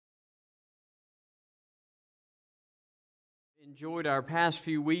Enjoyed our past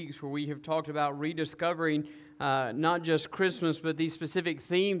few weeks where we have talked about rediscovering not just Christmas, but these specific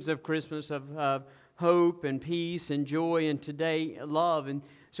themes of Christmas of hope and peace and joy and today love. And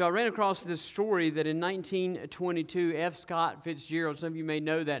so I ran across this story that in 1922, F. Scott Fitzgerald, some of you may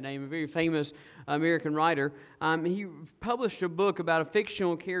know that name, a very famous American writer, he published a book about a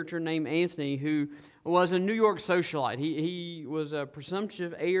fictional character named Anthony who was a New York socialite. He was a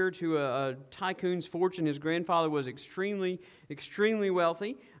presumptive heir to a tycoon's fortune. His grandfather was extremely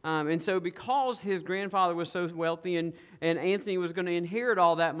wealthy. And so because his grandfather was so wealthy and Anthony was going to inherit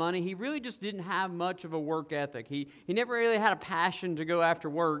all that money, he really just didn't have much of a work ethic. He never really had a passion to go after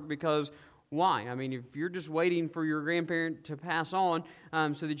work because why? I mean, if you're just waiting for your grandparent to pass on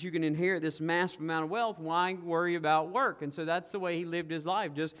so that you can inherit this massive amount of wealth, why worry about work? And so that's the way he lived his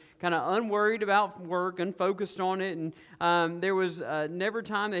life, just kind of unworried about work and focused on it. And there was never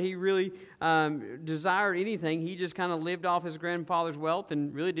time that he really desired anything. He just kind of lived off his grandfather's wealth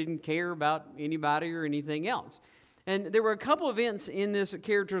and really didn't care about anybody or anything else. And there were a couple events in this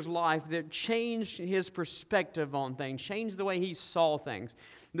character's life that changed his perspective on things, changed the way he saw things.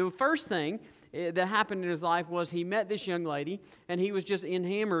 The first thing that happened in his life was he met this young lady, and he was just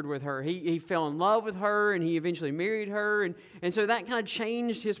enamored with her. He fell in love with her, and he eventually married her, and so that kind of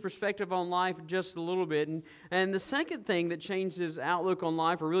changed his perspective on life just a little bit. And the second thing that changed his outlook on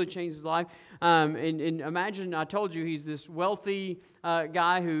life, or really changed his life, and imagine I told you he's this wealthy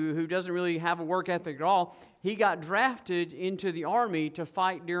guy who doesn't really have a work ethic at all. He got drafted into the army to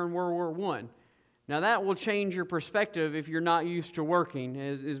fight during World War I. Now that will change your perspective if you're not used to working,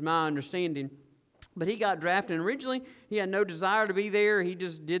 is my understanding. But he got drafted, and originally he had no desire to be there. He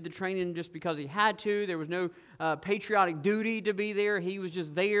just did the training just because he had to. There was no patriotic duty to be there. He was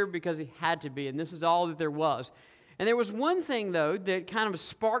just there because he had to be, and this is all that there was. And there was one thing, though, that kind of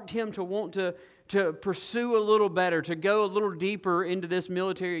sparked him to want to pursue a little better, to go a little deeper into this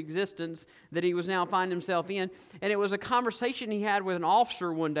military existence that he was now finding himself in. And it was a conversation he had with an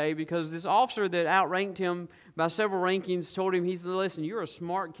officer one day, because this officer that outranked him by several rankings told him, he said, listen, you're a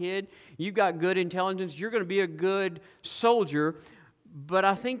smart kid, you've got good intelligence, you're going to be a good soldier, but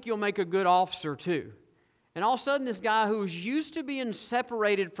I think you'll make a good officer too. And all of a sudden, this guy who was used to being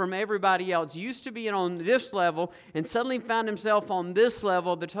separated from everybody else, used to being on this level, and suddenly found himself on this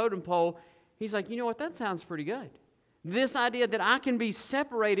level of the totem pole, he's like, you know what, that sounds pretty good. This idea that I can be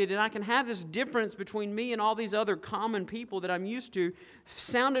separated and I can have this difference between me and all these other common people that I'm used to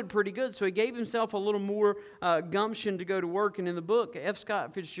sounded pretty good. So he gave himself a little more gumption to go to work. And in the book, F.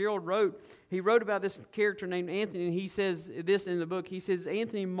 Scott Fitzgerald wrote about this character named Anthony, and he says this in the book. He says,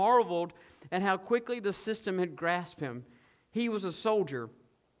 Anthony marveled at how quickly the system had grasped him. He was a soldier.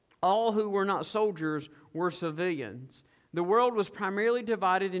 All who were not soldiers were civilians. The world was primarily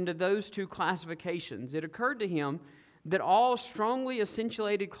divided into those two classifications. It occurred to him that all strongly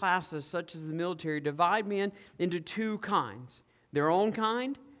accentuated classes, such as the military, divide men into two kinds, their own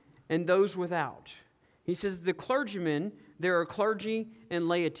kind and those without. He says, the clergymen, there are clergy and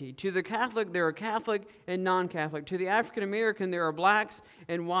laity. To the Catholic, there are Catholic and non-Catholic. To the African American, there are blacks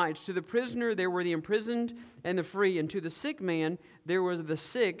and whites. To the prisoner, there were the imprisoned and the free. And to the sick man, there was the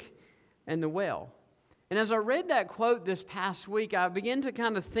sick and the well. And as I read that quote this past week, I began to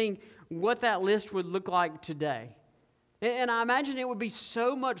kind of think what that list would look like today. And I imagine it would be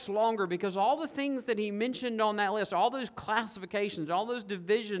so much longer, because all the things that he mentioned on that list, all those classifications, all those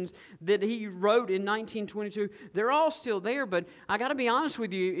divisions that he wrote in 1922, they're all still there. But I got to be honest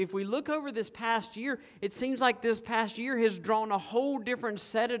with you, if we look over this past year, it seems like this past year has drawn a whole different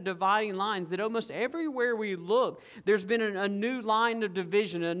set of dividing lines, that almost everywhere we look, there's been a new line of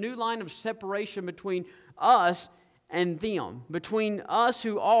division, a new line of separation between us and them, between us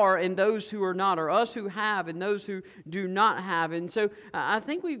who are and those who are not, or us who have and those who do not have. And so I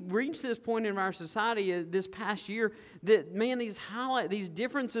think we've reached this point in our society this past year that, man, these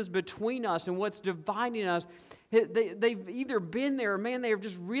differences between us and what's dividing us, they've either been there, or man, they've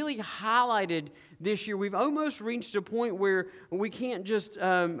just really highlighted this year. We've almost reached a point where we can't just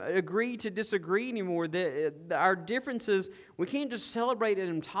agree to disagree anymore. Our differences, we can't just celebrate them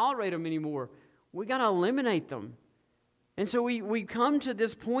and tolerate them anymore. We got to eliminate them. And so we come to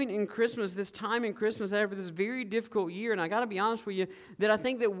this point in Christmas, this time in Christmas, after this very difficult year, and I got to be honest with you, that I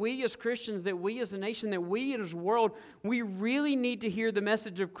think that we as Christians, that we as a nation, that we as a world, we really need to hear the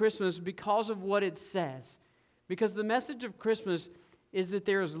message of Christmas because of what it says. Because the message of Christmas is that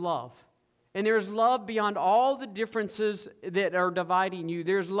there is love. And there is love beyond all the differences that are dividing you.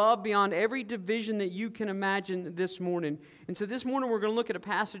 There's love beyond every division that you can imagine this morning. And so this morning we're going to look at a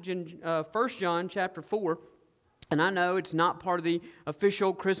passage in 1 John chapter 4. And I know it's not part of the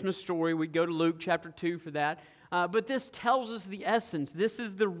official Christmas story. We'd go to Luke chapter 2 for that. But this tells us the essence. This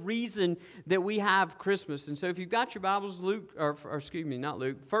is the reason that we have Christmas. And so if you've got your Bibles, not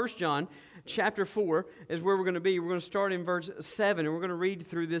Luke, 1 John chapter 4 is where we're going to be. We're going to start in verse 7, and we're going to read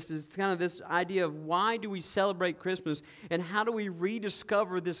through this. Is kind of this idea of why do we celebrate Christmas, and how do we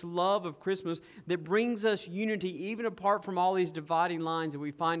rediscover this love of Christmas that brings us unity, even apart from all these dividing lines that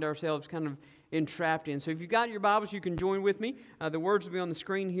we find ourselves kind of entrapped in. So if you've got your Bibles, you can join with me. The words will be on the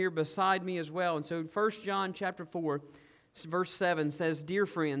screen here beside me as well. And so 1 John chapter 4, verse 7 says, "Dear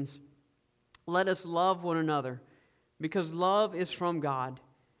friends, let us love one another, because love is from God.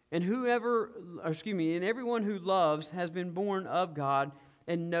 And everyone who loves has been born of God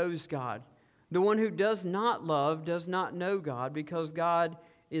and knows God. The one who does not love does not know God, because God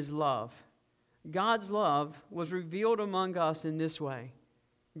is love." God's love was revealed among us in this way.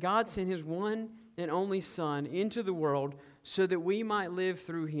 God sent His one and only Son into the world so that we might live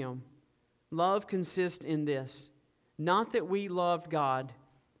through Him. Love consists in this: not that we loved God,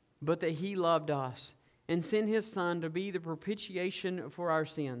 but that He loved us and sent His Son to be the propitiation for our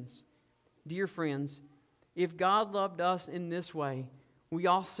sins. Dear friends, if God loved us in this way, we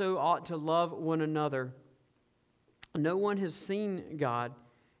also ought to love one another. No one has seen God,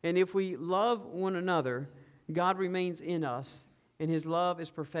 and if we love one another, God remains in us, and His love is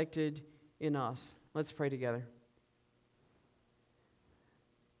perfected in us. Let's pray together.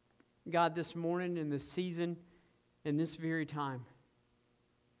 God, this morning, in this season, in this very time,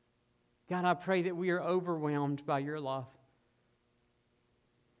 God, I pray that we are overwhelmed by Your love.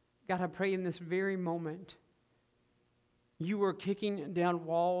 God, I pray in this very moment, You are kicking down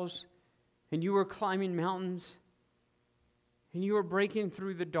walls, and You are climbing mountains, and You are breaking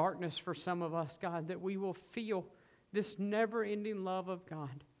through the darkness for some of us, God, that we will feel this never-ending love of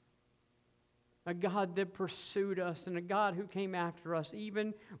God. A God that pursued us, and a God who came after us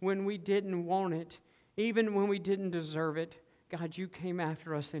even when we didn't want it, even when we didn't deserve it. God, You came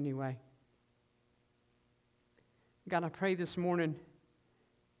after us anyway. God, I pray this morning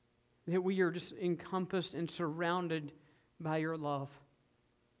that we are just encompassed and surrounded by Your love.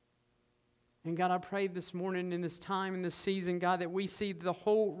 And God, I pray this morning, in this time, in this season, God, that we see the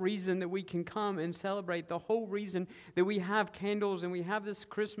whole reason that we can come and celebrate, the whole reason that we have candles and we have this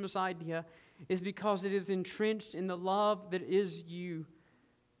Christmas idea is because it is entrenched in the love that is You.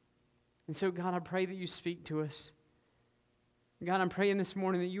 And so, God, I pray that You speak to us. God, I'm praying this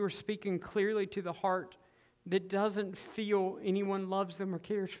morning that You are speaking clearly to the heart that doesn't feel anyone loves them or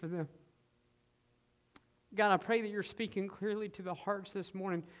cares for them. God, I pray that You're speaking clearly to the hearts this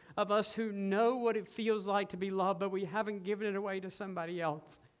morning of us who know what it feels like to be loved, but we haven't given it away to somebody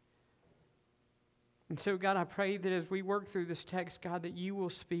else. And so, God, I pray that as we work through this text, God, that You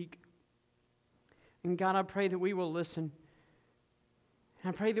will speak. And God, I pray that we will listen.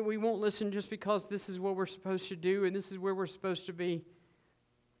 And I pray that we won't listen just because this is what we're supposed to do and this is where we're supposed to be.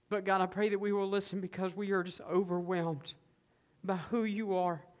 But God, I pray that we will listen because we are just overwhelmed by who You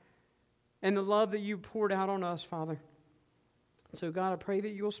are and the love that You poured out on us, Father. So God, I pray that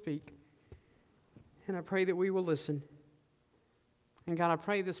You'll speak. And I pray that we will listen. And God, I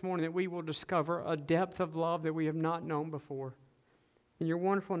pray this morning that we will discover a depth of love that we have not known before. In Your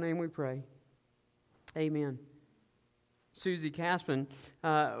wonderful name we pray. Amen. Susie Caspin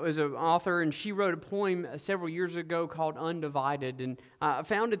was an author, and she wrote a poem several years ago called Undivided. And I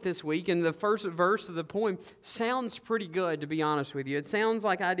found it this week, and the first verse of the poem sounds pretty good, to be honest with you. It sounds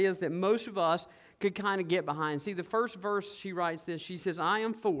like ideas that most of us could kind of get behind. See, the first verse, she writes this. She says, "I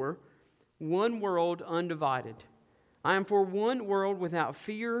am for one world undivided. I am for one world without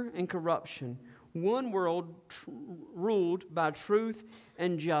fear and corruption. One world ruled by truth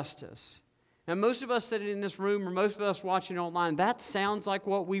and justice." Now, most of us sitting in this room, or most of us watching online, that sounds like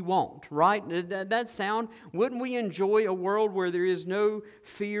what we want, right? Wouldn't we enjoy a world where there is no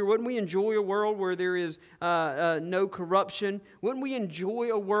fear? Wouldn't we enjoy a world where there is no corruption? Wouldn't we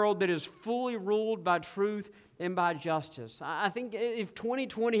enjoy a world that is fully ruled by truth and by justice? I think if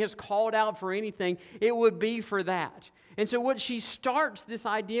 2020 has called out for anything, it would be for that. And so what she starts this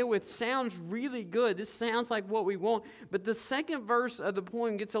idea with sounds really good. This sounds like what we want. But the second verse of the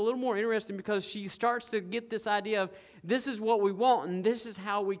poem gets a little more interesting because she starts to get this idea of this is what we want and this is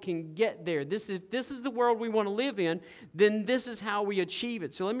how we can get there. This is the world we want to live in. Then this is how we achieve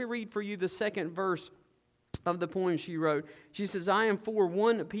it. So let me read for you the second verse of the poem she wrote. She says, "I am for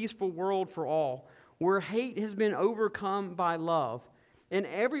one peaceful world for all, where hate has been overcome by love, and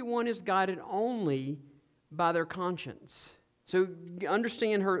everyone is guided only by their conscience." So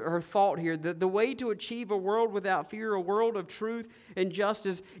understand her thought here. The way to achieve a world without fear, a world of truth and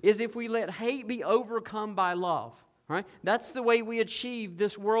justice, is if we let hate be overcome by love. All right? That's the way we achieve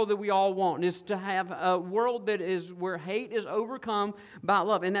this world that we all want, is to have a world that is where hate is overcome by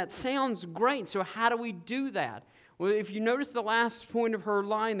love. And that sounds great. So how do we do that? Well, if you notice the last point of her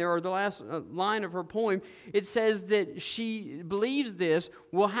line there, or the last line of her poem, it says that she believes this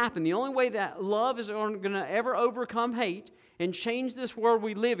will happen. The only way that love is going to ever overcome hate and change this world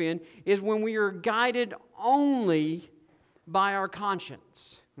we live in is when we are guided only by our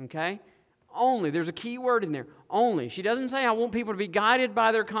conscience. Okay? Only. There's a key word in there. Only. She doesn't say, I want people to be guided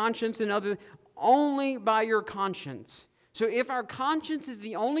by their conscience and other. Only by your conscience. So if our conscience is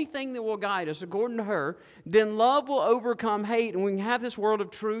the only thing that will guide us, according to her, then love will overcome hate, and we can have this world of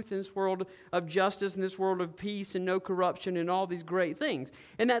truth and this world of justice and this world of peace and no corruption and all these great things.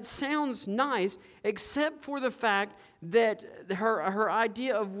 And that sounds nice, except for the fact that her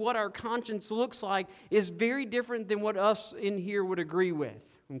idea of what our conscience looks like is very different than what us in here would agree with.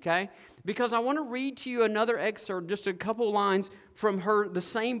 Okay? Because I want to read to you another excerpt, just a couple lines from the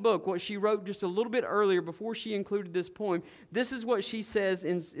same book, what she wrote just a little bit earlier before she included this poem. This is what she says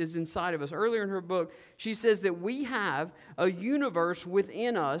is inside of us. Earlier in her book, she says that we have a universe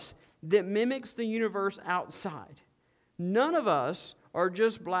within us that mimics the universe outside. None of us are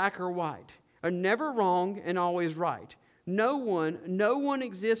just black or white, are never wrong and always right. No one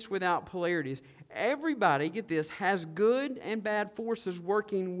exists without polarities. Everybody, get this, has good and bad forces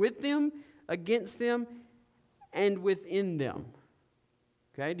working with them, against them, and within them.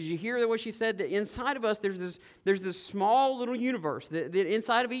 Okay, did you hear what she said? That inside of us, there's this small little universe. That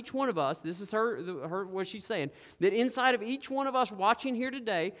inside of each one of us, this is her what she's saying. That inside of each one of us watching here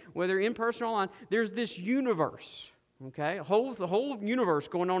today, whether in person or online, there's this universe. Okay, the whole universe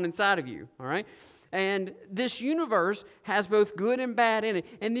going on inside of you. All right. And this universe has both good and bad in it.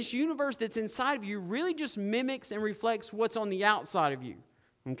 And this universe that's inside of you really just mimics and reflects what's on the outside of you.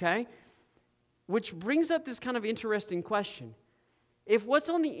 Okay? Which brings up this kind of interesting question. If what's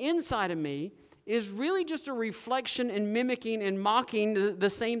on the inside of me is really just a reflection and mimicking and mocking the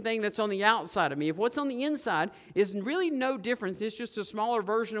same thing that's on the outside of me, if what's on the inside is really no difference, it's just a smaller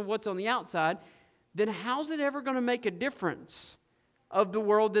version of what's on the outside, then how's it ever going to make a difference of the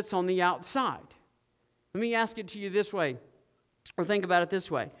world that's on the outside? Let me ask it to you this way, or think about it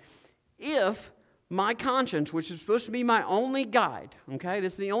this way. If my conscience, which is supposed to be my only guide, okay,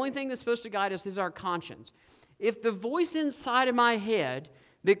 this is the only thing that's supposed to guide us is our conscience. If the voice inside of my head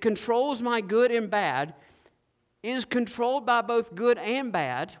that controls my good and bad is controlled by both good and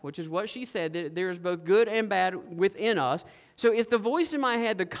bad, which is what she said, that there is both good and bad within us. So if the voice in my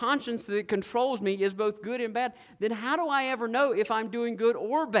head, the conscience that controls me is both good and bad, then how do I ever know if I'm doing good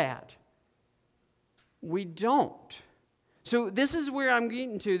or bad? We don't. So this is where I'm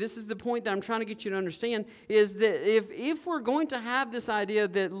getting to. This is the point that I'm trying to get you to understand, is that if we're going to have this idea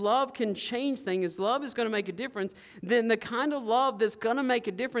that love can change things, love is going to make a difference, then the kind of love that's going to make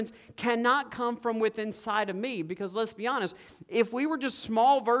a difference cannot come from within inside of me. Because let's be honest, if we were just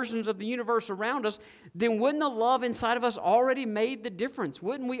small versions of the universe around us, then wouldn't the love inside of us already made the difference?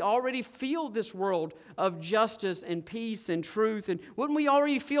 Wouldn't we already feel this world of justice and peace and truth? And wouldn't we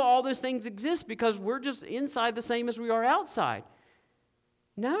already feel all those things exist because we're just inside the same as we are outside?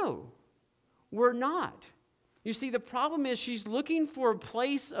 No, we're not. You see, the problem is she's looking for a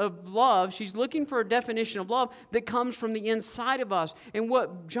place of love. She's looking for a definition of love that comes from the inside of us. And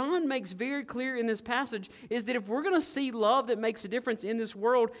what John makes very clear in this passage is that if we're going to see love that makes a difference in this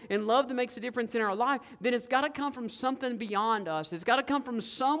world and love that makes a difference in our life, then it's got to come from something beyond us. It's got to come from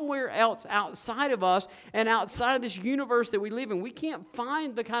somewhere else outside of us and outside of this universe that we live in. We can't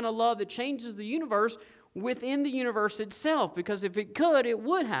find the kind of love that changes the universe within the universe itself, because if it could, it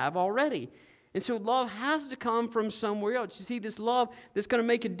would have already. And so love has to come from somewhere else. You see, this love that's going to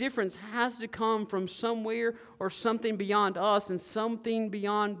make a difference has to come from somewhere or something beyond us and something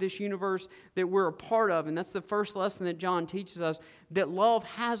beyond this universe that we're a part of. And that's the first lesson that John teaches us, that love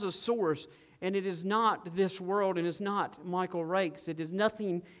has a source, and it is not this world, and it's not Michael Rakes. It is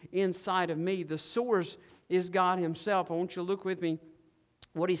nothing inside of me. The source is God Himself. I want you to look with me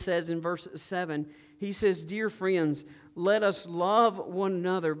what he says in verse 7. He says, "Dear friends, let us love one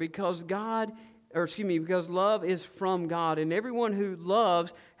another because love is from God, and everyone who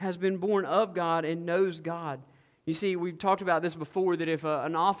loves has been born of God and knows God." You see, we've talked about this before, that if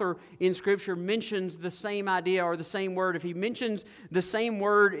an author in Scripture mentions the same idea or the same word, if he mentions the same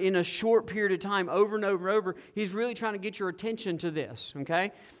word in a short period of time over and over and over, he's really trying to get your attention to this,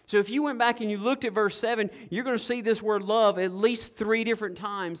 okay? So if you went back and you looked at verse 7, you're going to see this word love at least 3 different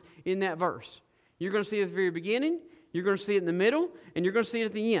times in that verse. You're going to see it at the very beginning, You're going to see it in the middle, and you're going to see it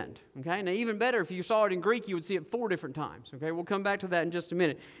at the end. Okay? Now, even better, if you saw it in Greek, you would see it 4 different times. Okay? We'll come back to that in just a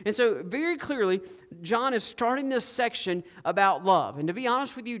minute. And so, very clearly, John is starting this section about love. And to be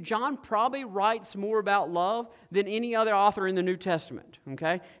honest with you, John probably writes more about love than any other author in the New Testament.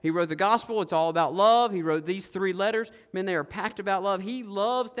 Okay? He wrote the Gospel. It's all about love. He wrote these 3 letters. Man, they are packed about love. He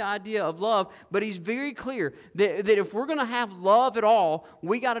loves the idea of love, but he's very clear that if we're going to have love at all,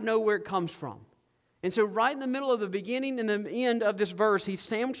 we got to know where it comes from. And so right in the middle of the beginning and the end of this verse, he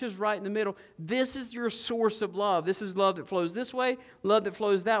sandwiches right in the middle. This is your source of love. This is love that flows this way, love that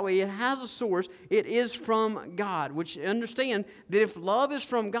flows that way. It has a source. It is from God, which understand that if love is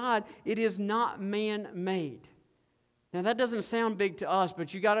from God, it is not man-made. Now, that doesn't sound big to us,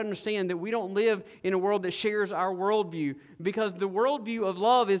 but you got to understand that we don't live in a world that shares our worldview, because the worldview of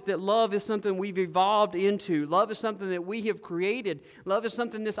love is that love is something we've evolved into. Love is something that we have created. Love is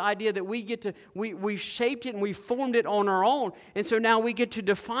something, this idea that we've shaped it and we formed it on our own, and so now we get to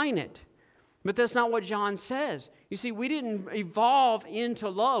define it. But that's not what John says. You see, we didn't evolve into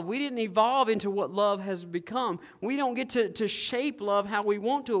love. We didn't evolve into what love has become. We don't get to shape love how we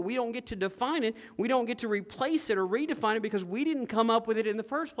want to. We don't get to define it. We don't get to replace it or redefine it because we didn't come up with it in the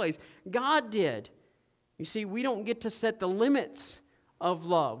first place. God did. You see, we don't get to set the limits of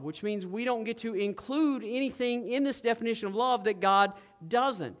love, which means we don't get to include anything in this definition of love that God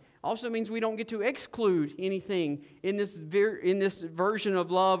doesn't. Also means we don't get to exclude anything in this version of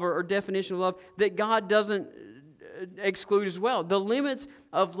love or definition of love that God doesn't exclude as well. The limits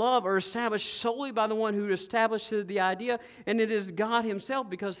of love are established solely by the one who establishes the idea, and it is God Himself,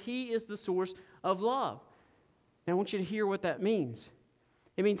 because He is the source of love. Now I want you to hear what that means.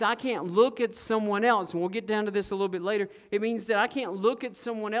 It means I can't look at someone else, and we'll get down to this a little bit later. It means that I can't look at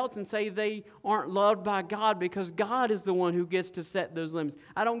someone else and say they aren't loved by God, because God is the one who gets to set those limits.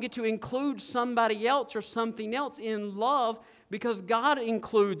 I don't get to include somebody else or something else in love because God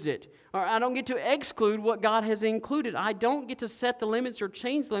includes it. Or I don't get to exclude what God has included. I don't get to set the limits or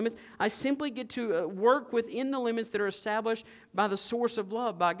change the limits. I simply get to work within the limits that are established by the source of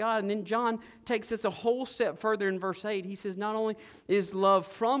love, by God. And then John takes this a whole step further in verse 8. He says not only is love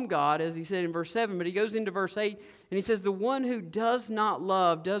from God, as he said in verse 7, but he goes into verse 8 and he says the one who does not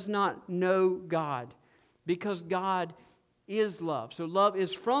love does not know God, because God is love. So love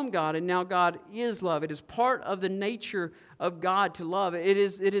is from God, and now God is love. It is part of the nature of God to love. It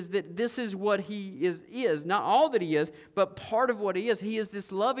is that this is what He is. Not all that He is, but part of what He is. He is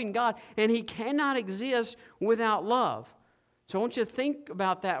this loving God, and He cannot exist without love. So I want you to think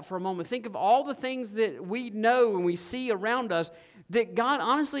about that for a moment. Think of all the things that we know and we see around us, that God,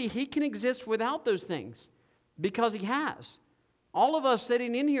 honestly, He can exist without those things, because He has. All of us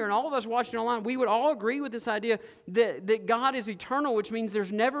sitting in here and all of us watching online, we would all agree with this idea that God is eternal, which means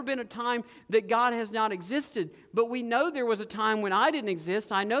there's never been a time that God has not existed. But we know there was a time when I didn't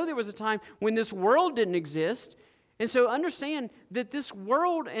exist. I know there was a time when this world didn't exist. And so understand that this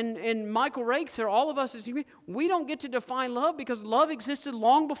world and Michael Rakes or all of us as human, we don't get to define love, because love existed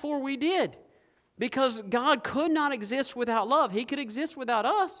long before we did. Because God could not exist without love. He could exist without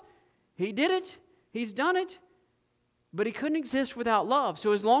us. He did it. He's done it. But He couldn't exist without love.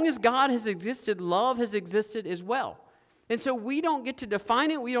 So as long as God has existed, love has existed as well. And so we don't get to define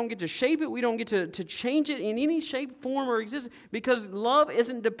it. We don't get to shape it. We don't get to change it in any shape, form, or existence, because love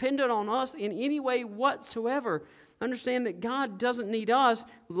isn't dependent on us in any way whatsoever. Understand that God doesn't need us.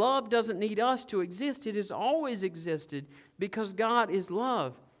 Love doesn't need us to exist. It has always existed because God is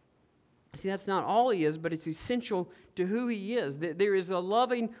love. See, that's not all He is, but it's essential to who He is. There is a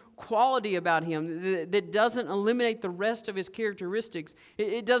loving quality about Him that doesn't eliminate the rest of His characteristics.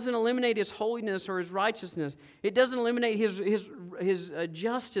 It doesn't eliminate His holiness or His righteousness. It doesn't eliminate His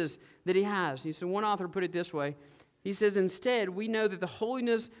justice that He has. So one author put it this way. He says, instead, we know that the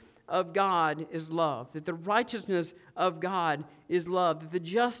holiness of God is love, that the righteousness of God is love, that the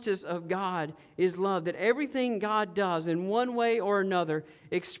justice of God is love, that everything God does in one way or another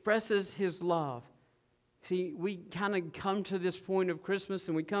expresses His love. See, we kind of come to this point of Christmas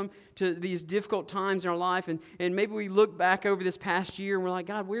and we come to these difficult times in our life, and maybe we look back over this past year and we're like,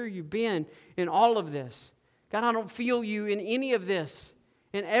 God, where have you been in all of this? God, I don't feel you in any of this.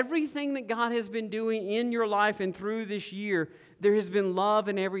 And everything that God has been doing in your life and through this year, there has been love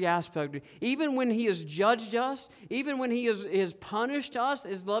in every aspect. Even when He has judged us, even when He has punished us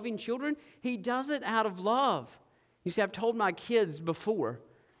as loving children, He does it out of love. You see, I've told my kids before,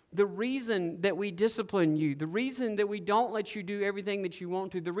 the reason that we discipline you, the reason that we don't let you do everything that you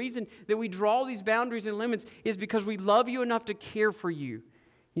want to, the reason that we draw these boundaries and limits is because we love you enough to care for you.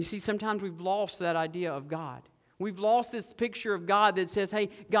 You see, sometimes we've lost that idea of God. We've lost this picture of God that says, hey,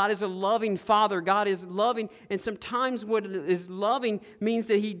 God is a loving Father. God is loving. And sometimes what is loving means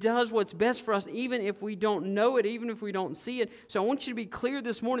that He does what's best for us, even if we don't know it, even if we don't see it. So I want you to be clear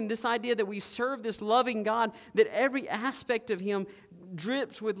this morning, this idea that we serve this loving God, that every aspect of Him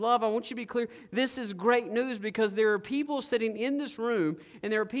drips with love. I want you to be clear. This is great news because there are people sitting in this room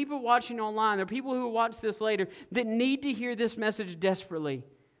and there are people watching online. There are people who will watch this later that need to hear this message desperately.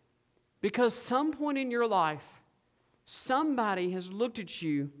 Because some point in your life, somebody has looked at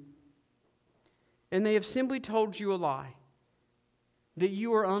you and they have simply told you a lie. That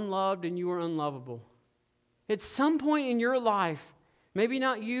you are unloved and you are unlovable. At some point in your life, maybe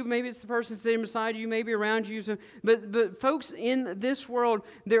not you, maybe it's the person sitting beside you, maybe around you. But folks, in this world,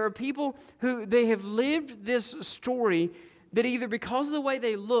 there are people who they have lived this story that either because of the way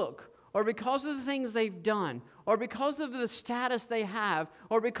they look, or because of the things they've done, or because of the status they have,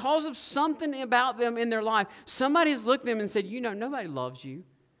 or because of something about them in their life, somebody has looked at them and said, nobody loves you.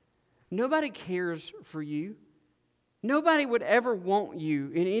 Nobody cares for you. Nobody would ever want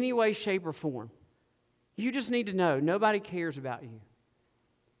you in any way, shape, or form. You just need to know nobody cares about you.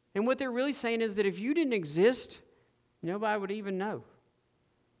 And what they're really saying is that if you didn't exist, nobody would even know.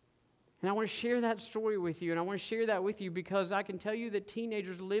 And I want to share that story with you, and I want to share that with you because I can tell you that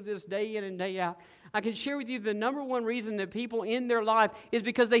teenagers live this day in and day out. I can share with you the number one reason that people in their life is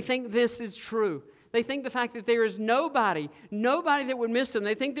because they think this is true. They think the fact that there is nobody that would miss them.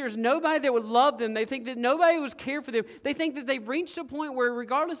 They think there's nobody that would love them. They think that nobody would care for them. They think that they've reached a point where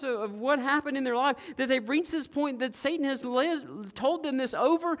regardless of what happened in their life, that they've reached this point that Satan has told them this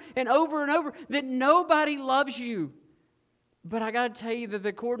over and over and over, that nobody loves you. But I got to tell you that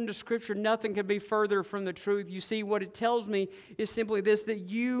according to Scripture, nothing can be further from the truth. You see, what it tells me is simply this, that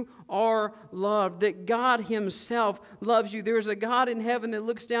you are loved, that God Himself loves you. There's a God in heaven that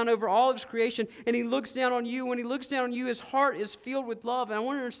looks down over all of His creation, and He looks down on you. When He looks down on you, His heart is filled with love. And I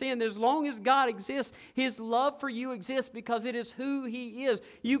want to understand that as long as God exists, His love for you exists because it is who He is.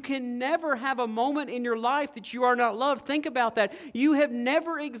 You can never have a moment in your life that you are not loved. Think about that. You have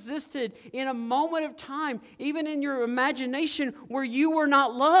never existed in a moment of time, even in your imagination, where you were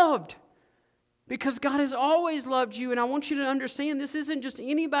not loved. Because God has always loved you, and I want you to understand this isn't just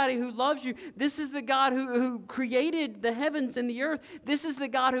anybody who loves you. This is the God who created the heavens and the earth. This is the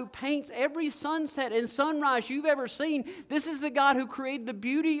God who paints every sunset and sunrise you've ever seen. This is the God who created the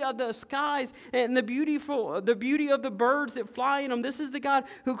beauty of the skies and the beauty of the birds that fly in them. This is the God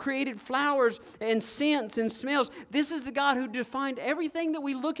who created flowers and scents and smells. This is the God who defined everything that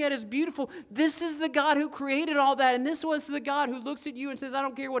we look at as beautiful. This is the God who created all that, and this was the God who looks at you and says, I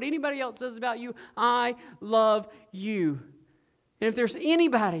don't care what anybody else says about you. I love you. And if there's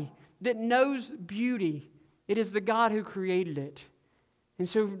anybody that knows beauty, it is the God who created it. And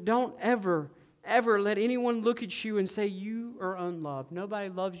so don't ever let anyone look at you and say you are unloved. Nobody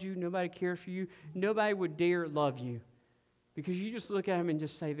loves you. Nobody cares for you. Nobody would dare love you. Because you just look at Him and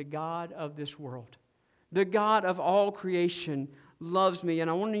just say, the God of this world, the God of all creation, loves me. And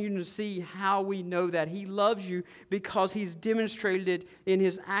I want you to see how we know that. He loves you because He's demonstrated it in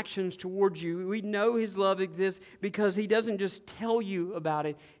His actions towards you. We know His love exists because He doesn't just tell you about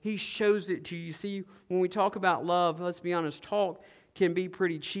it. He shows it to you. See, when we talk about love, let's be honest, talk can be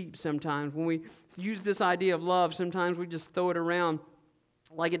pretty cheap sometimes. When we use this idea of love, sometimes we just throw it around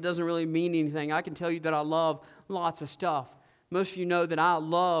like it doesn't really mean anything. I can tell you that I love lots of stuff. Most of you know that I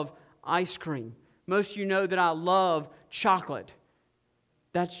love ice cream. Most of you know that I love chocolate.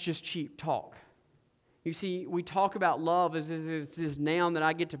 That's just cheap talk. You see, we talk about love as if it's this noun that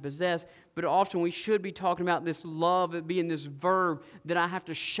I get to possess, but often we should be talking about this love being this verb that I have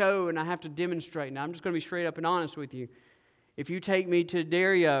to show and I have to demonstrate. Now, I'm just going to be straight up and honest with you. If you take me to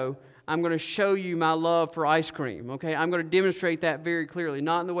Dario, I'm going to show you my love for ice cream, okay? I'm going to demonstrate that very clearly,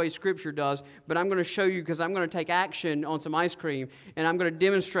 not in the way Scripture does, but I'm going to show you because I'm going to take action on some ice cream, and I'm going to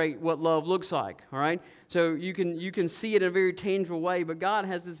demonstrate what love looks like, all right? So you can see it in a very tangible way, but God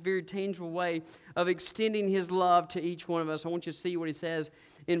has this very tangible way of extending His love to each one of us. I want you to see what He says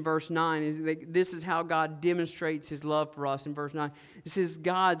in verse 9. This is how God demonstrates His love for us in verse 9. It says,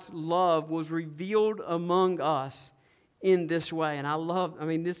 God's love was revealed among us in this way.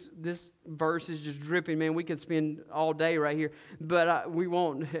 And this verse is just dripping, man. We could spend all day right here, but we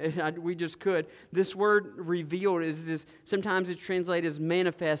won't. We just could. This word revealed is this, sometimes it's translated as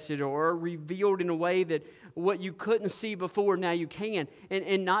manifested or revealed in a way that what you couldn't see before, now you can.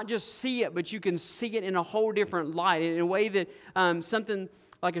 And not just see it, but you can see it in a whole different light, in a way that something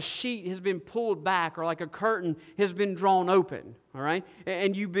like a sheet has been pulled back or like a curtain has been drawn open, all right?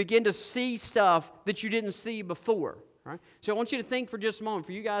 And you begin to see stuff that you didn't see before. Right? So I want you to think for just a moment.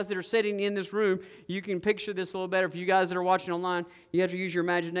 For you guys that are sitting in this room, you can picture this a little better. For you guys that are watching online, you have to use your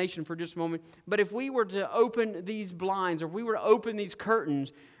imagination for just a moment. But if we were to open these blinds, or if we were to open these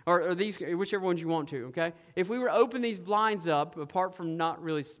curtains, or these, whichever ones you want to, okay? If we were to open these blinds up, apart from not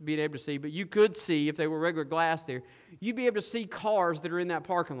really being able to see, but you could see if they were regular glass there, you'd be able to see cars that are in that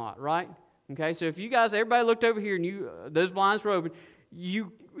parking lot, right? Okay, so if you guys, everybody looked over here and those blinds were open,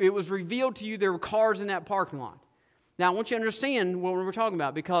 it was revealed to you there were cars in that parking lot. Now, I want you to understand what we're talking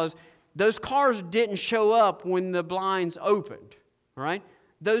about, because those cars didn't show up when the blinds opened, all right?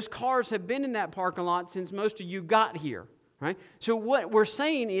 Those cars have been in that parking lot since most of you got here, right? So what we're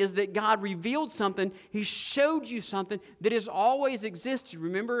saying is that God revealed something. He showed you something that has always existed.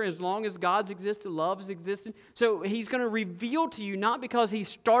 Remember, as long as God's existed, love has existed. So He's going to reveal to you, not because He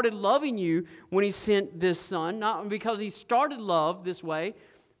started loving you when He sent this Son, not because He started love this way,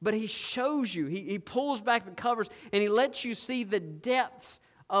 but He shows you. He pulls back the covers and He lets you see the depths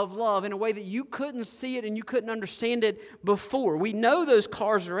of love in a way that you couldn't see it and you couldn't understand it before. We know those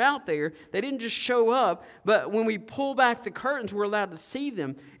cars are out there. They didn't just show up, but when we pull back the curtains, we're allowed to see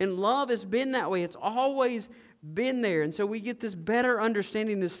them. And love has been that way. It's always been there. And so we get this better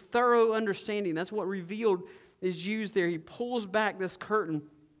understanding, this thorough understanding. That's what revealed is used there. He pulls back this curtain.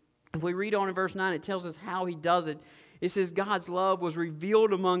 If we read on in verse 9, it tells us how He does it. It says God's love was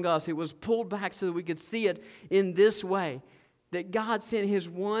revealed among us. It was pulled back so that we could see it in this way. That God sent His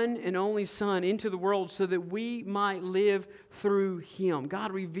one and only Son into the world so that we might live through Him.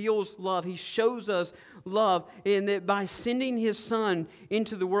 God reveals love. He shows us love. And that by sending His Son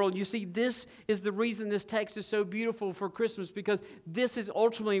into the world, you see, this is the reason this text is so beautiful for Christmas, because this is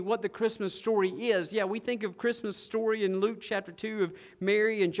ultimately what the Christmas story is. Yeah, we think of Christmas story in Luke chapter 2 of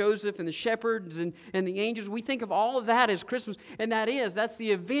Mary and Joseph and the shepherds and the angels. We think of all of that as Christmas, and that's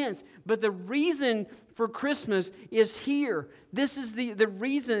the events. But the reason for Christmas is here. This is the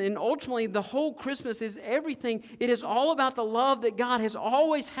reason, and ultimately the whole Christmas is everything. It is all about the love that God has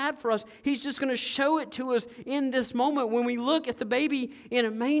always had for us. He's just going to show it to us in this moment. When we look at the baby in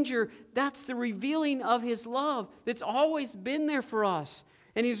a manger, that's the revealing of His love that's always been there for us.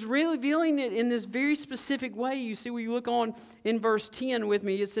 And He's revealing it in this very specific way. You see, when you look on in verse 10 with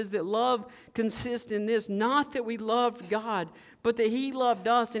me, it says that love consists in this, not that we loved God, but that He loved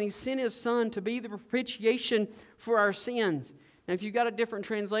us and He sent His Son to be the propitiation for our sins. Now, if you've got a different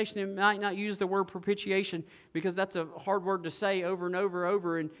translation, it might not use the word propitiation, because that's a hard word to say over and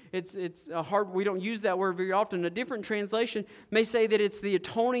over, and it's a hard, we don't use that word very often. A different translation may say that it's the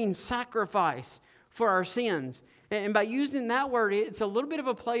atoning sacrifice for our sins. And by using that word, it's a little bit of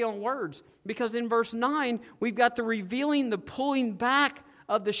a play on words, because in verse 9, we've got the revealing, the pulling back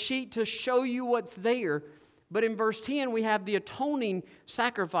of the sheet to show you what's there. But in verse 10, we have the atoning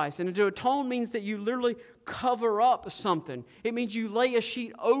sacrifice. And to atone means that you literally cover up something. It means you lay a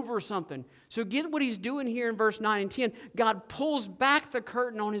sheet over something. So get what He's doing here in verse 9 and 10. God pulls back the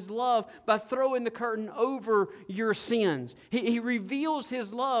curtain on His love by throwing the curtain over your sins. He reveals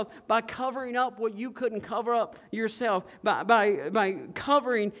His love by covering up what you couldn't cover up yourself. By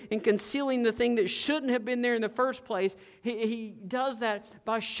covering and concealing the thing that shouldn't have been there in the first place. He does that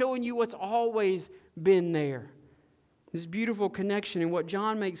by showing you what's always been there. This beautiful connection, and what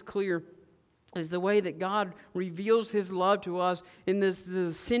John makes clear is the way that God reveals His love to us in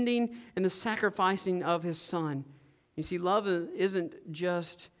the sending and the sacrificing of His Son. You see, love isn't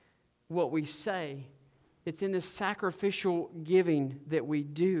just what we say. It's in the sacrificial giving that we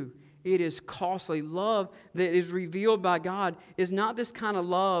do. It is costly. Love that is revealed by God is not this kind of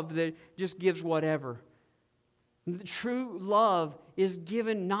love that just gives whatever. The true love is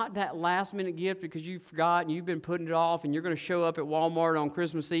given not that last minute gift because you forgot and you've been putting it off and you're going to show up at Walmart on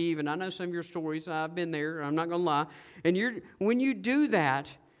Christmas Eve. And I know some of your stories. I've been there. I'm not going to lie. And when you do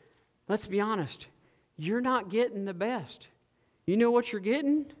that, let's be honest, you're not getting the best. You know what you're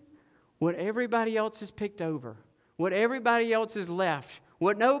getting? What everybody else has picked over. What everybody else has left.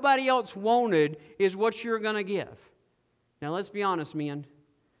 What nobody else wanted is what you're going to give. Now let's be honest, men.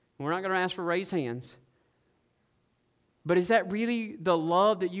 We're not going to ask for raised hands. But is that really the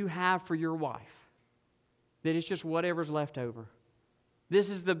love that you have for your wife? That it's just whatever's left over. This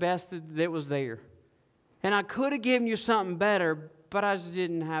is the best that was there. And I could have given you something better, but I just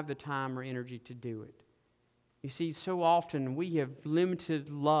didn't have the time or energy to do it. You see, so often we have limited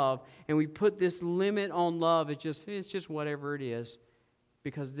love, and we put this limit on love. It's just whatever it is,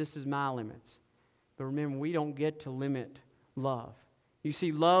 because this is my limits. But remember, we don't get to limit love. You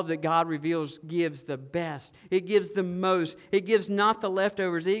see, love that God reveals gives the best. It gives the most. It gives not the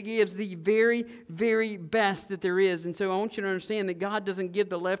leftovers. It gives the very, very best that there is. And so I want you to understand that God doesn't give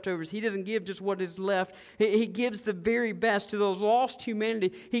the leftovers. He doesn't give just what is left. He gives the very best to those lost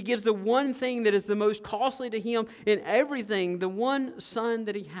humanity. He gives the one thing that is the most costly to Him in everything, the one Son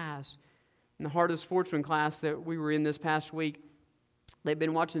that He has. In the Heart of the Sportsman class that we were in this past week, they've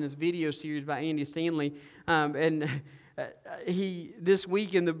been watching this video series by Andy Stanley, this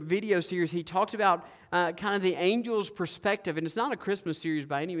week in the video series, he talked about kind of the angel's perspective. And it's not a Christmas series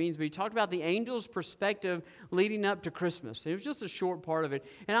by any means, but he talked about the angel's perspective leading up to Christmas. It was just a short part of it.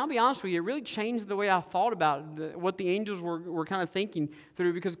 And I'll be honest with you, it really changed the way I thought about what the angels were kind of thinking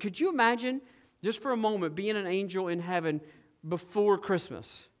through. Because could you imagine, just for a moment, being an angel in heaven before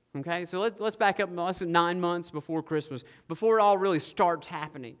Christmas? Okay, so let's back up less than 9 months before Christmas, before it all really starts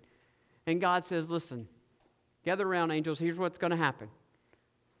happening. And God says, listen, gather around, angels. Here's what's going to happen.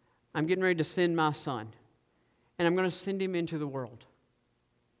 I'm getting ready to send my Son, and I'm going to send Him into the world.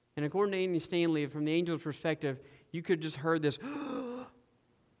 And according to Andy Stanley, from the angel's perspective, you could just heard this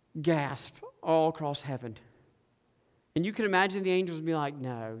gasp all across heaven. And you can imagine the angels be like,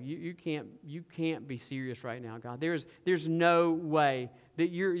 no, you can't be serious right now, God. There's no way that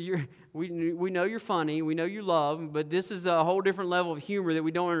we know you're funny, we know you love, but this is a whole different level of humor that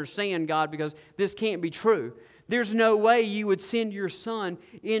we don't understand, God, because this can't be true. There's no way you would send your Son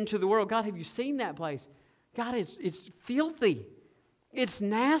into the world. God, have you seen that place? God, it's filthy. It's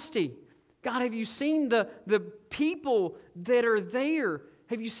nasty. God, have you seen the people that are there?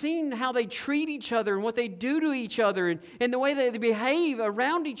 Have you seen how they treat each other and what they do to each other and the way that they behave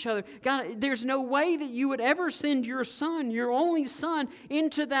around each other? God, there's no way that you would ever send your Son, your only Son,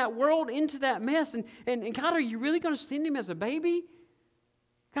 into that world, into that mess. And God, are you really going to send Him as a baby?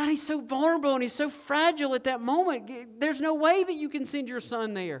 God, He's so vulnerable and He's so fragile at that moment. There's no way that you can send your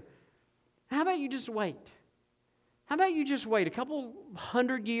Son there. How about you just wait? How about you just wait a couple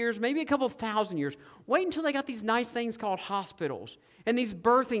 100 years, maybe a couple 1,000 years. Wait until they got these nice things called hospitals and these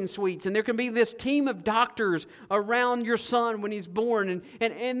birthing suites, and there can be this team of doctors around your Son when he's born,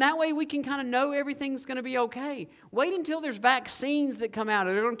 and that way we can kind of know everything's going to be okay. Wait until there's vaccines that come out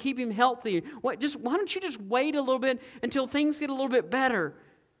and they're going to keep him healthy. Why don't you just wait a little bit until things get a little bit better?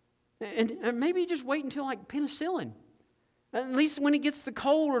 And maybe just wait until like penicillin. At least when he gets the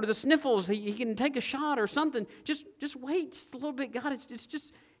cold or the sniffles, he can take a shot or something. Just wait just a little bit. God,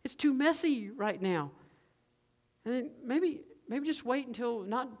 it's too messy right now. And then maybe just wait until,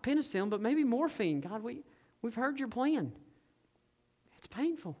 not penicillin, but maybe morphine. God, we've heard your plan. It's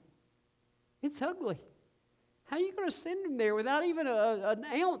painful. It's ugly. How are you going to send him there without even an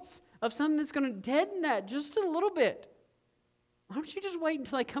ounce of something that's going to deaden that just a little bit? Why don't you just wait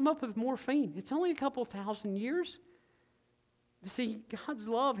until they come up with morphine? It's only a couple 1,000 years. See, God's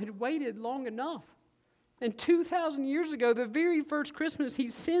love had waited long enough. And 2,000 years ago, the very first Christmas, He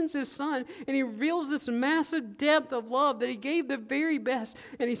sends His Son, and He reveals this massive depth of love that He gave the very best,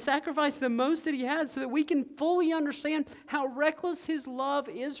 and He sacrificed the most that He had so that we can fully understand how reckless His love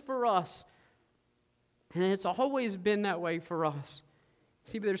is for us. And it's always been that way for us.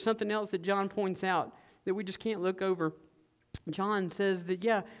 See, but there's something else that John points out that we just can't look over. John says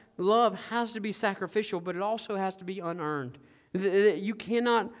that, love has to be sacrificial, but it also has to be unearned. You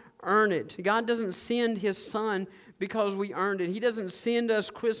cannot earn it. God doesn't send His Son because we earned it. He doesn't send us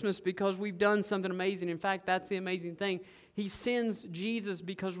Christmas because we've done something amazing. In fact, that's the amazing thing. He sends Jesus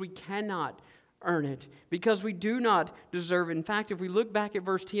because we cannot earn it, because we do not deserve it. In fact, if we look back at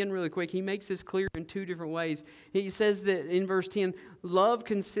verse 10 really quick, he makes this clear in two different ways. He says that in verse 10, love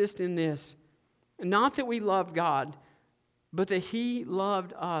consists in this, not that we loved God, but that He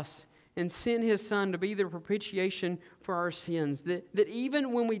loved us and sent His Son to be the propitiation for our sins. That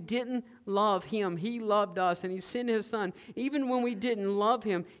even when we didn't love Him, He loved us and He sent His Son. Even when we didn't love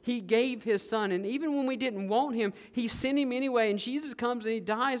Him, He gave His Son. And even when we didn't want Him, He sent Him anyway. And Jesus comes and He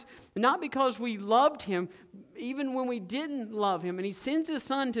dies, not because we loved Him, even when we didn't love Him. And He sends His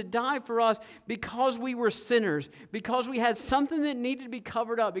Son to die for us because we were sinners, because we had something that needed to be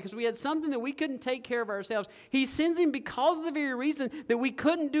covered up, because we had something that we couldn't take care of ourselves. He sends Him because of the very reason that we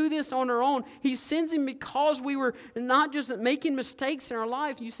couldn't do this on our own. He sends Him because we were not just making mistakes in our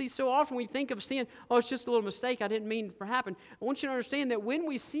life. You see, so often we think of sin, it's just a little mistake, I didn't mean for it to happen. I want you to understand that when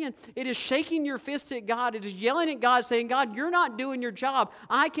we sin, it is shaking your fist at God. It is yelling at God, saying, God, you're not doing your job.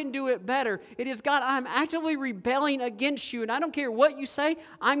 I can do it better. It is, God, I'm actively rebelling against you, and I don't care what you say,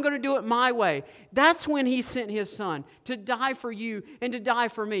 I'm going to do it my way. That's when He sent His Son to die for you and to die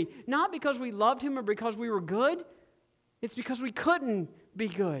for me. Not because we loved Him or because we were good. It's because we couldn't be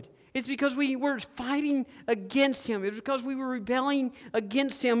good. It's because we were fighting against Him. It's because we were rebelling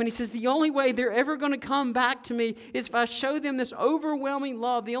against Him. And He says, the only way they're ever going to come back to me is if I show them this overwhelming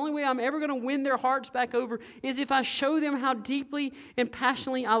love. The only way I'm ever going to win their hearts back over is if I show them how deeply and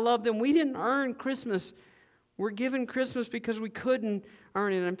passionately I love them. We didn't earn Christmas. We're given Christmas because we couldn't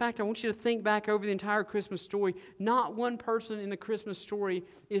earn it. And in fact, I want you to think back over the entire Christmas story. Not one person in the Christmas story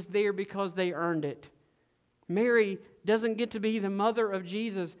is there because they earned it. Mary doesn't get to be the mother of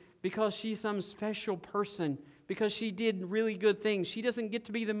Jesus because she's some special person, because she did really good things. She doesn't get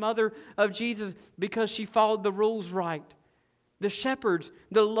to be the mother of Jesus because she followed the rules right. The shepherds,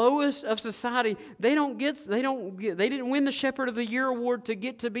 the lowest of society, they didn't win the Shepherd of the Year award to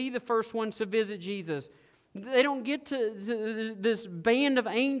get to be the first ones to visit Jesus. They don't get to this band of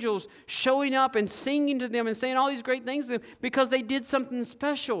angels showing up and singing to them and saying all these great things to them because they did something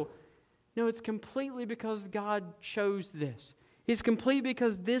special. No, it's completely because God chose this. It's complete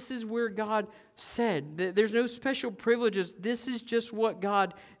because this is where God said. There's no special privileges. This is just what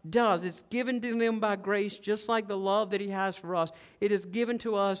God does. It's given to them by grace, just like the love that He has for us. It is given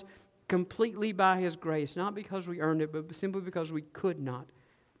to us completely by His grace, not because we earned it, but simply because we could not.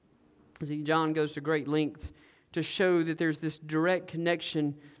 See, John goes to great lengths to show that there's this direct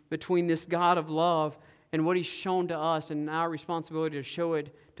connection between this God of love and what He's shown to us and our responsibility to show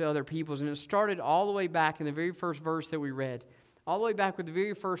it to other peoples. And it started all the way back in the very first verse that we read. All the way back with the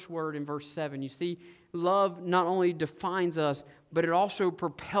very first word in verse 7. You see, love not only defines us, but it also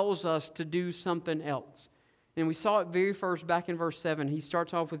propels us to do something else. And we saw it very first back in verse 7. He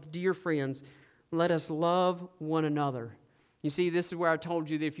starts off with, "Dear friends, let us love one another." You see, this is where I told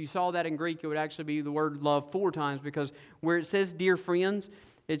you that if you saw that in Greek, it would actually be the word love 4 times, because where it says dear friends,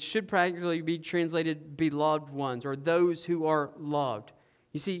 it should practically be translated beloved ones, or those who are loved.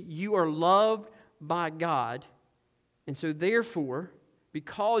 You see, you are loved by God, and so therefore,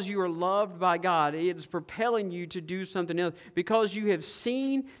 because you are loved by God, it is propelling you to do something else. Because you have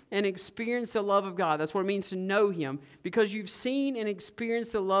seen and experienced the love of God. That's what it means to know Him. Because you've seen and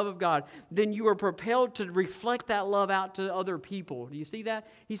experienced the love of God, then you are propelled to reflect that love out to other people. Do you see that?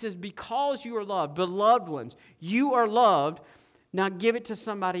 He says, because you are loved, beloved ones, you are loved, now give it to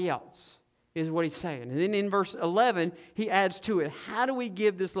somebody else, is what He's saying. And then in verse 11, He adds to it, how do we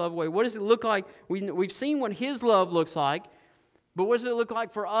give this love away? What does it look like? We've seen what His love looks like. But what does it look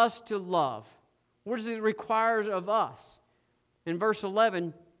like for us to love? What does it require of us? In verse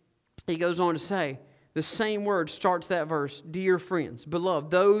 11, he goes on to say, the same word starts that verse, dear friends,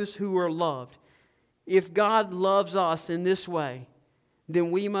 beloved, those who are loved. If God loves us in this way,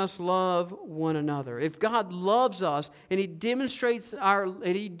 then we must love one another. If God loves us and He demonstrated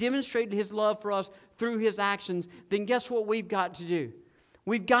His love for us through His actions, then guess what we've got to do?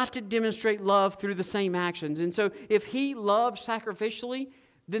 We've got to demonstrate love through the same actions. And so if He loved sacrificially,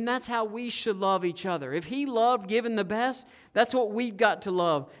 then that's how we should love each other. If He loved giving the best, that's what we've got to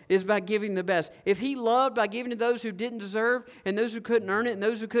love, is by giving the best. If He loved by giving to those who didn't deserve, and those who couldn't earn it, and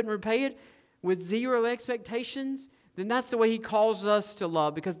those who couldn't repay it, with zero expectations, then that's the way He calls us to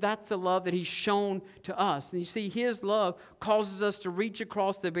love, because that's the love that He's shown to us. And you see, His love causes us to reach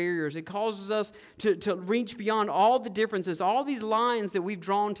across the barriers. It causes us to reach beyond all the differences, all these lines that we've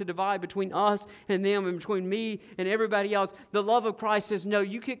drawn to divide between us and them and between me and everybody else. The love of Christ says, no,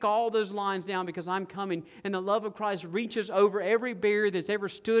 you kick all those lines down because I'm coming. And the love of Christ reaches over every barrier that's ever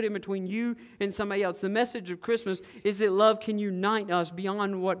stood in between you and somebody else. The message of Christmas is that love can unite us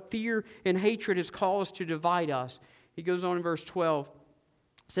beyond what fear and hatred has caused to divide us. He goes on in verse 12.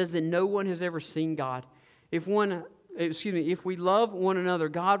 It says that no one has ever seen God. If we love one another,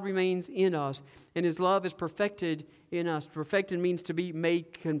 God remains in us, and His love is perfected in us. Perfected means to be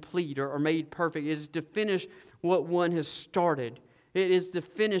made complete or made perfect. It is to finish what one has started. It is to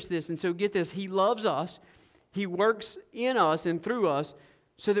finish this. And so get this, He loves us. He works in us and through us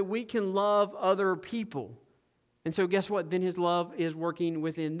so that we can love other people. And so guess what? Then His love is working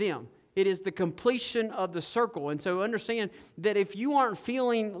within them. It is the completion of the circle. And so understand that if you aren't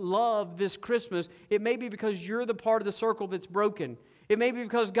feeling love this Christmas, it may be because you're the part of the circle that's broken. It may be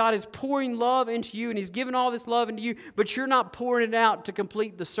because God is pouring love into you and He's given all this love into you, but you're not pouring it out to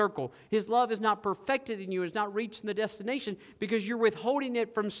complete the circle. His love is not perfected in you. It's not reaching the destination because you're withholding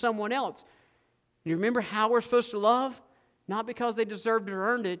it from someone else. You remember how we're supposed to love? Not because they deserved it or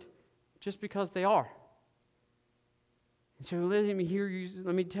earned it, just because they are. So let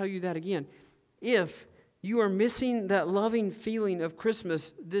me tell you that again. If you are missing that loving feeling of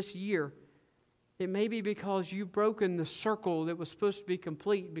Christmas this year, it may be because you've broken the circle that was supposed to be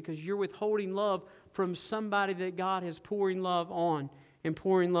complete because you're withholding love from somebody that God is pouring love on and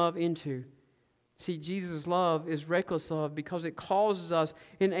pouring love into. See, Jesus' love is reckless love because it causes us,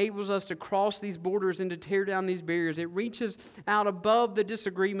 enables us to cross these borders and to tear down these barriers. It reaches out above the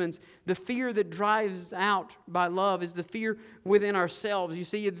disagreements. The fear that drives out by love is the fear within ourselves. You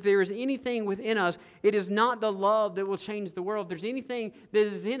see, if there is anything within us, it is not the love that will change the world. If there's anything that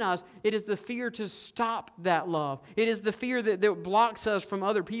is in us, it is the fear to stop that love. It is the fear that blocks us from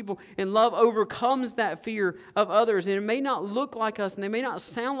other people. And love overcomes that fear of others. And it may not look like us, and they may not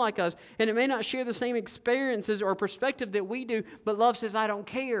sound like us, and it may not share the same experiences or perspective that we do, but love says, I don't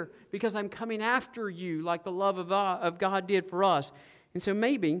care because I'm coming after you like the love of God did for us. And so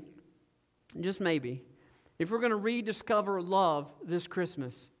maybe, just maybe, if we're going to rediscover love this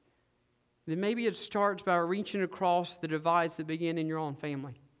Christmas, then maybe it starts by reaching across the divides that begin in your own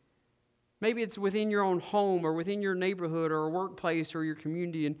family. Maybe it's within your own home or within your neighborhood or workplace or your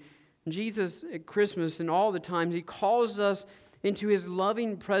community. And Jesus at Christmas and all the times, He calls us into His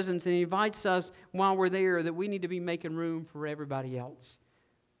loving presence, and He invites us while we're there that we need to be making room for everybody else,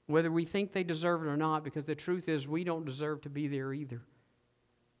 whether we think they deserve it or not, because the truth is we don't deserve to be there either.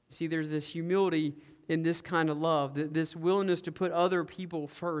 See, there's this humility in this kind of love, this willingness to put other people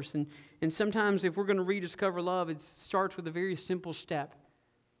first. And sometimes if we're going to rediscover love, it starts with a very simple step.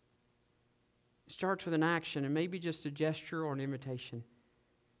 It starts with an action and maybe just a gesture or an invitation.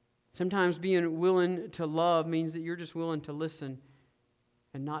 Sometimes being willing to love means that you're just willing to listen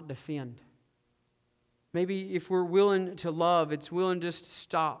and not defend. Maybe if we're willing to love, it's willing just to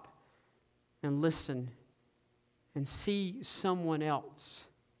stop and listen and see someone else,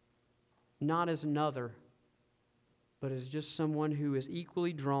 not as another, but as just someone who is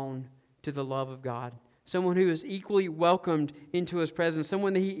equally drawn to the love of God. Someone who is equally welcomed into His presence.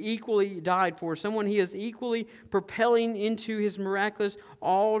 Someone that He equally died for. Someone He is equally propelling into His miraculous,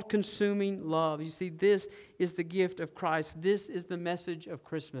 all-consuming love. You see, this is the gift of Christ. This is the message of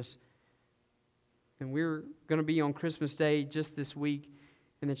Christmas. And we're going to be on Christmas Day just this week.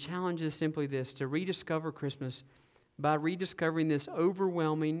 And the challenge is simply this, to rediscover Christmas by rediscovering this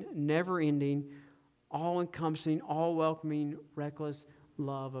overwhelming, never-ending, all-encompassing, all-welcoming, reckless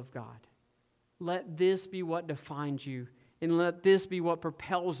love of God. Let this be what defines you, and let this be what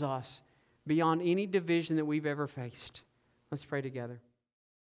propels us beyond any division that we've ever faced. Let's pray together.